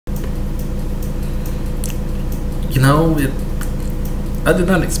I did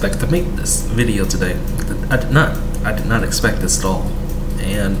not expect to make this video today. I did not. I did not expect this at all.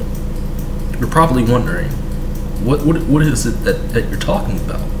 And you're probably wondering, what is it that you're talking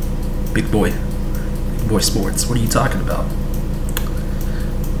about? Big boy sports, what are you talking about?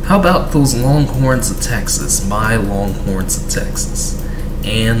 How about those Longhorns of Texas, my Longhorns of Texas,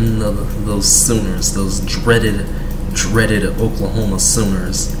 and those Sooners, those dreaded Oklahoma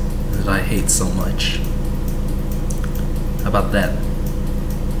Sooners that I hate so much? How about that?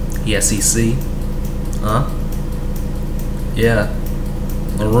 The SEC? Huh? Yeah,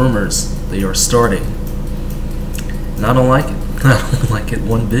 the rumors, they are starting. And I don't like it. I don't like it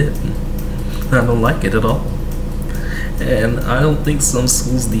one bit. I don't like it at all. And I don't think some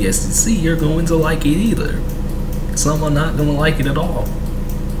schools in the SEC are going to like it either. Some are not going to like it at all.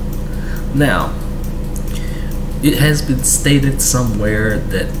 Now, it has been stated somewhere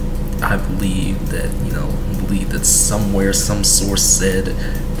that I believe that somewhere some source said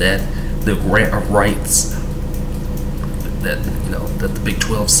that the grant of rights that the Big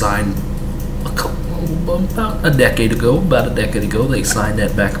 12 signed about a decade ago. They signed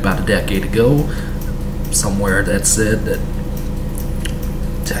that back about a decade ago. Somewhere that said that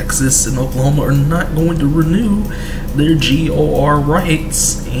Texas and Oklahoma are not going to renew their GOR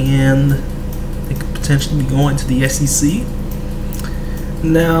rights, and they could potentially be going to the SEC.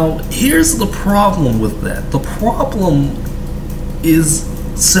 Now, here's the problem with that. The problem is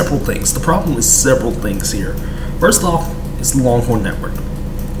several things here. First off, it's the Longhorn Network.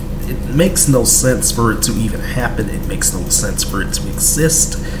 It makes no sense for it to even happen. It makes no sense for it to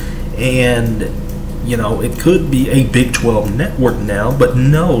exist. And, it could be a Big 12 network now, but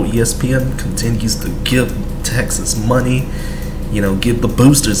no, ESPN continues to give Texas money, give the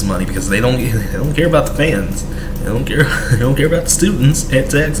boosters money, because they don't care about the fans. They don't care about the students at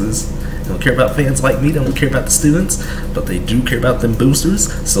Texas. They don't care about fans like me. They don't care about the students, but they do care about them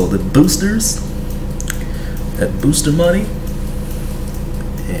boosters. So the boosters, that booster money,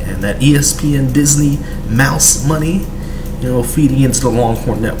 and that ESPN Disney mouse money, feeding into the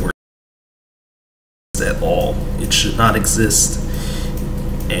Longhorn Network at all. It should not exist,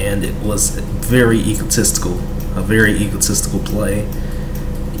 and it was a very egotistical play,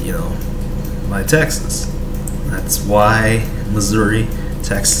 by Texas. That's why Missouri,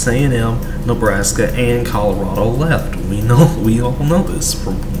 Texas A&M, Nebraska, and Colorado left. We all know this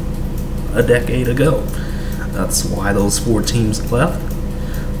from a decade ago. That's why those 4 teams left.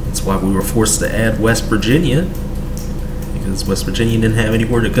 That's why we were forced to add West Virginia, because West Virginia didn't have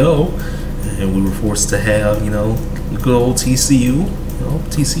anywhere to go, and we were forced to have, good old TCU.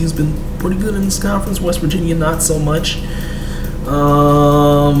 TCU's been pretty good in this conference. West Virginia, not so much.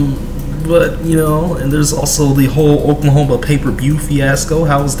 But, and there's also the whole Oklahoma pay-per-view fiasco.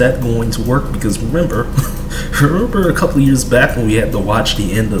 How is that going to work? Because remember a couple of years back when we had to watch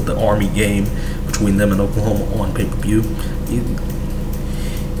the end of the Army game between them and Oklahoma on pay-per-view?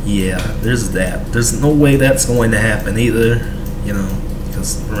 Yeah, there's that. There's no way that's going to happen either,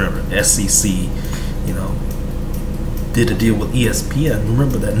 because remember, SEC, did a deal with ESPN.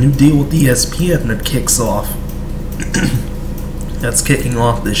 Remember that new deal with ESPN that kicks off. That's kicking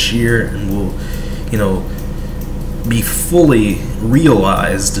off this year and will, be fully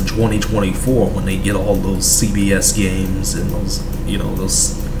realized in 2024 when they get all those CBS games and those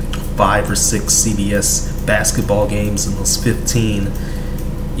 5 or 6 CBS basketball games and those 15,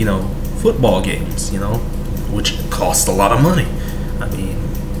 football games, which cost a lot of money. I mean,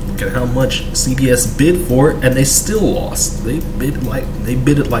 look at how much CBS bid for it, and they still lost. They bid it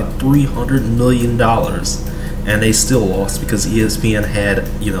like $300 million. And they still lost because ESPN had,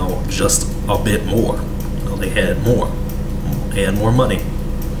 just a bit more. They had more. They had more money.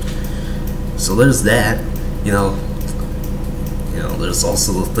 So there's that. There's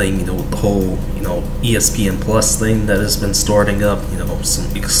also the thing, with the whole, ESPN Plus thing that has been starting up.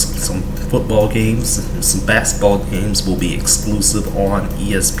 Some football games, some basketball games will be exclusive on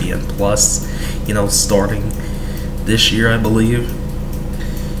ESPN Plus. Starting this year, I believe.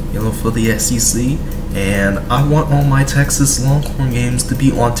 For the SEC. And I want all my Texas Longhorn games to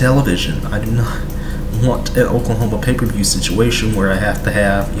be on television. I do not want an Oklahoma pay-per-view situation where I have to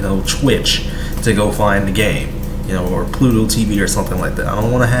have, Twitch to go find the game, or Pluto TV or something like that. I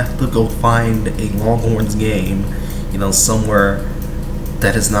don't want to have to go find a Longhorns game, somewhere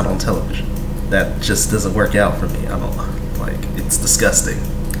that is not on television. That just doesn't work out for me. I don't it's disgusting.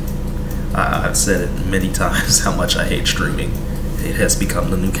 I've said it many times how much I hate streaming. It has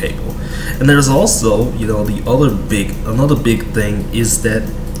become the new cable. And there's also, another big thing is that,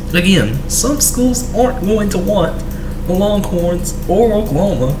 again, some schools aren't going to want the Longhorns or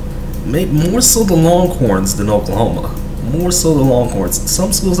Oklahoma Maybe more so the Longhorns than Oklahoma. More so the Longhorns.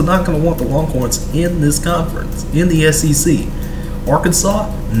 Some schools are not going to want the Longhorns in this conference, in the SEC. Arkansas?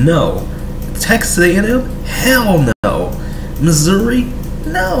 No. Texas A&M? Hell no. Missouri?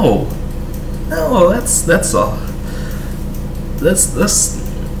 No. No, that's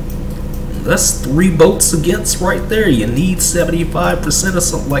 3 votes against right there. You need 75% or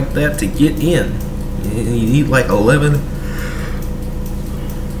something like that to get in. You need like 11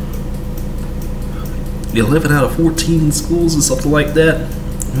 out of 14 schools or something like that,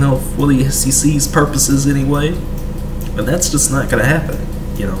 for the SEC's purposes anyway. And that's just not gonna happen.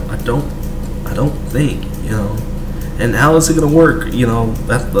 I don't think. And how is it going to work?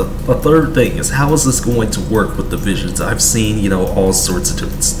 That's the third thing is, how is this going to work with divisions? I've seen, all sorts of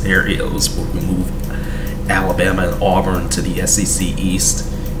different scenarios where we move Alabama and Auburn to the SEC East,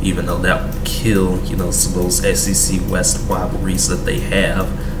 even though that would kill, some of those SEC West rivalries that they have.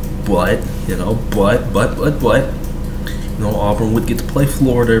 But, Auburn would get to play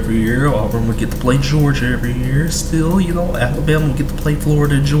Florida every year. Auburn would get to play Georgia every year. Still, Alabama would get to play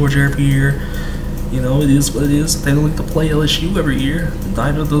Florida and Georgia every year. It is what it is. They don't get to play LSU every year.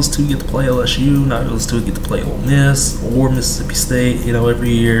 Neither of those two get to play LSU. Neither of those two get to play Ole Miss or Mississippi State,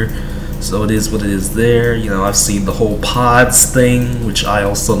 every year. So it is what it is there. I've seen the whole pods thing, which I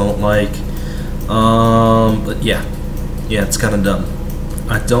also don't like. But yeah, it's kind of dumb.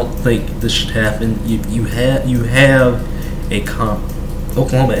 I don't think this should happen. You have a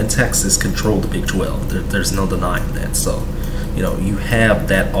Oklahoma and Texas control the Big 12. There's no denying that. So. You have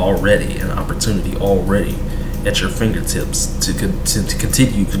that already, an opportunity already at your fingertips to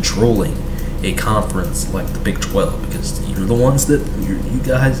continue controlling a conference like the Big 12, because you're the ones that you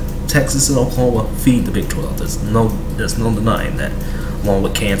guys, Texas and Oklahoma, feed the Big 12. There's no denying that, along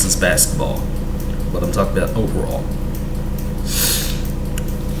with Kansas basketball. But I'm talking about overall.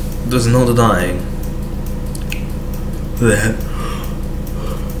 There's no denying that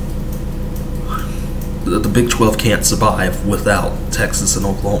the Big 12 can't survive without Texas and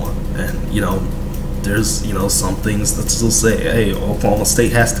Oklahoma. And, there's, some things that still say, hey, Oklahoma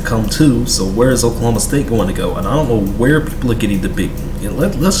State has to come too, so where is Oklahoma State going to go? And I don't know where people are getting the big...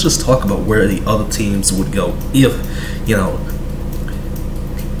 let's just talk about where the other teams would go if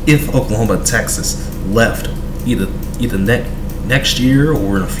Oklahoma and Texas left either next year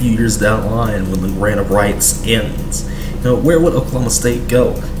or in a few years down the line when the grant of rights ends. Where would Oklahoma State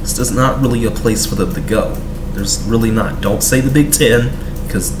go? It's just not really a place for them to go. There's really not. Don't say the Big Ten,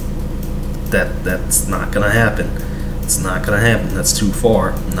 because that's not going to happen. It's not going to happen. That's too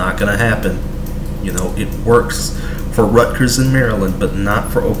far. Not going to happen. It works for Rutgers and Maryland, but not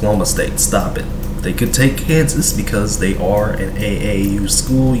for Oklahoma State. Stop it. They could take Kansas because they are an AAU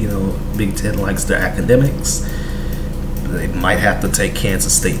school. Big Ten likes their academics. They might have to take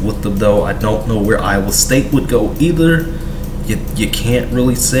Kansas State with them, though. I don't know where Iowa State would go either. You can't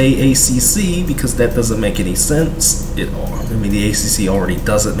really say ACC because that doesn't make any sense. The ACC already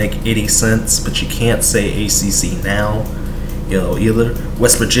doesn't make any sense, but you can't say ACC now, either.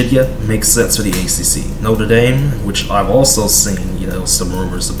 West Virginia makes sense for the ACC. Notre Dame, which I've also seen, some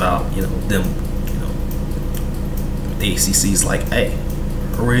rumors about, them, the ACC's like, hey,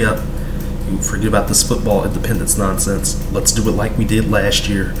 hurry up. Forget about this football independence nonsense. Let's do it like we did last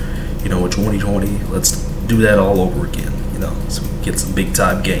year, in 2020. Let's do that all over again, so we can get some big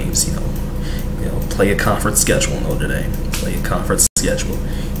time games, play a conference schedule, Notre Dame. Play a conference schedule.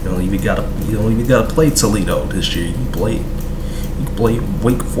 You don't even gotta play Toledo this year. You can play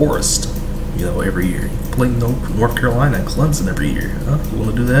Wake Forest, every year. You can play North Carolina and Clemson every year. Huh? You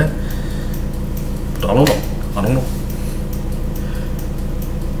wanna do that? But I don't know.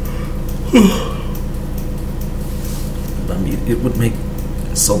 It would make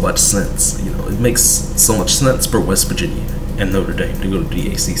so much sense. It makes so much sense for West Virginia and Notre Dame to go to the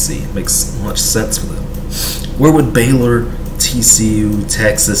ACC. It makes so much sense for them. Where would Baylor, TCU,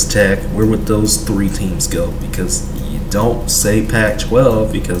 Texas Tech, where would those 3 teams go? Because you don't say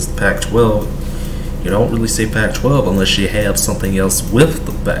Pac-12, because the Pac-12, you don't really say Pac-12 unless you have something else with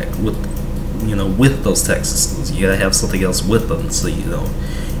the with those Texas schools. You gotta have something else with them, so you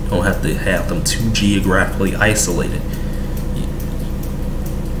don't have to have them too geographically isolated.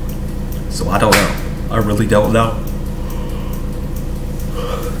 So I don't know. I really don't know.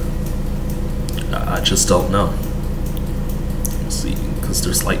 I just don't know. See, because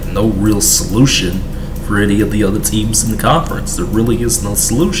there's no real solution for any of the other teams in the conference. There really is no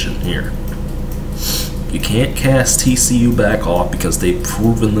solution here. You can't cast TCU back off because they've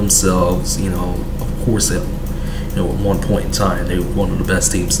proven themselves, of course, at one point in time, they were one of the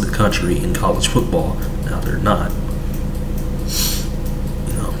best teams in the country in college football. Now they're not.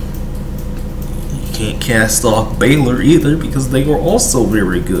 cast off Baylor either, because they were also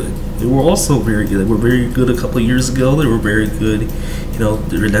very good. They were also very good. They were very good a couple of years ago. They were very good,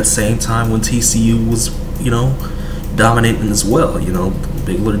 during that same time when TCU was, dominating as well.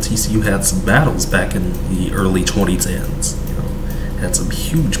 Baylor and TCU had some battles back in the early 2010s. Had some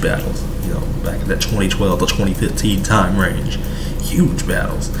huge battles, back in that 2012 to 2015 time range. Huge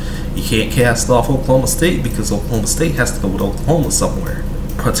battles. You can't cast off Oklahoma State because Oklahoma State has to go with Oklahoma somewhere,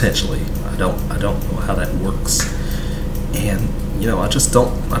 potentially. I don't know how that works. And I just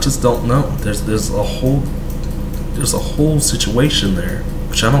don't know. There's a whole situation there,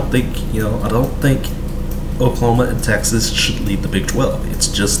 which I don't think Oklahoma and Texas should lead the Big 12. It's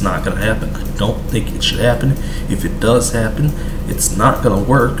just not going to happen. I don't think it should happen. If it does happen, it's not going to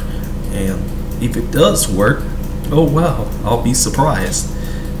work. And if it does work, oh wow, I'll be surprised.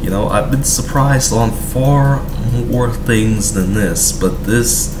 I've been surprised on far more things than this, but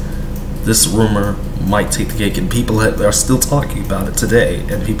this rumor might take the cake, and people are still talking about it today,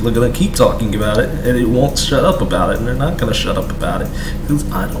 and people are going to keep talking about it, and it won't shut up about it, and they're not going to shut up about it, because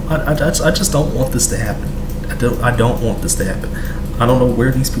I just don't want this to happen. I don't want this to happen. I don't know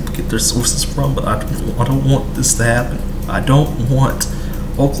where these people get their sources from, but I don't want this to happen. I don't want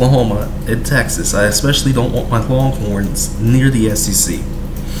Oklahoma and Texas. I especially don't want my Longhorns near the SEC.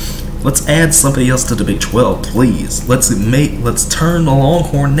 Let's add somebody else to the Big 12, please. Let's turn the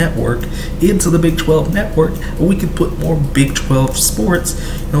Longhorn Network into the Big 12 network, and we can put more Big 12 sports,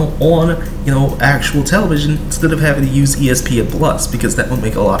 on, actual television instead of having to use ESPN Plus, because that would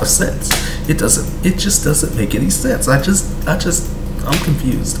make a lot of sense. It just doesn't make any sense. I'm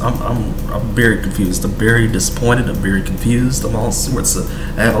confused. I'm very confused. I'm very disappointed. I'm very confused. I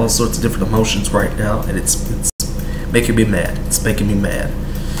have all sorts of different emotions right now, and it's making me mad. It's making me mad.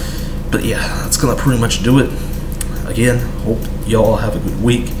 But yeah, that's gonna pretty much do it. Again, hope y'all have a good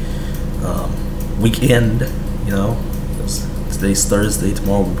week. Weekend, today's Thursday,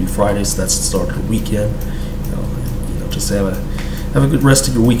 tomorrow will be Friday, so that's the start of the weekend. Just have a good rest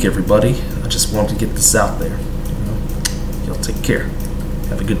of your week, everybody. I just wanted to get this out there. Y'all take care.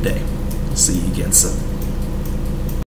 Have a good day. See you again soon.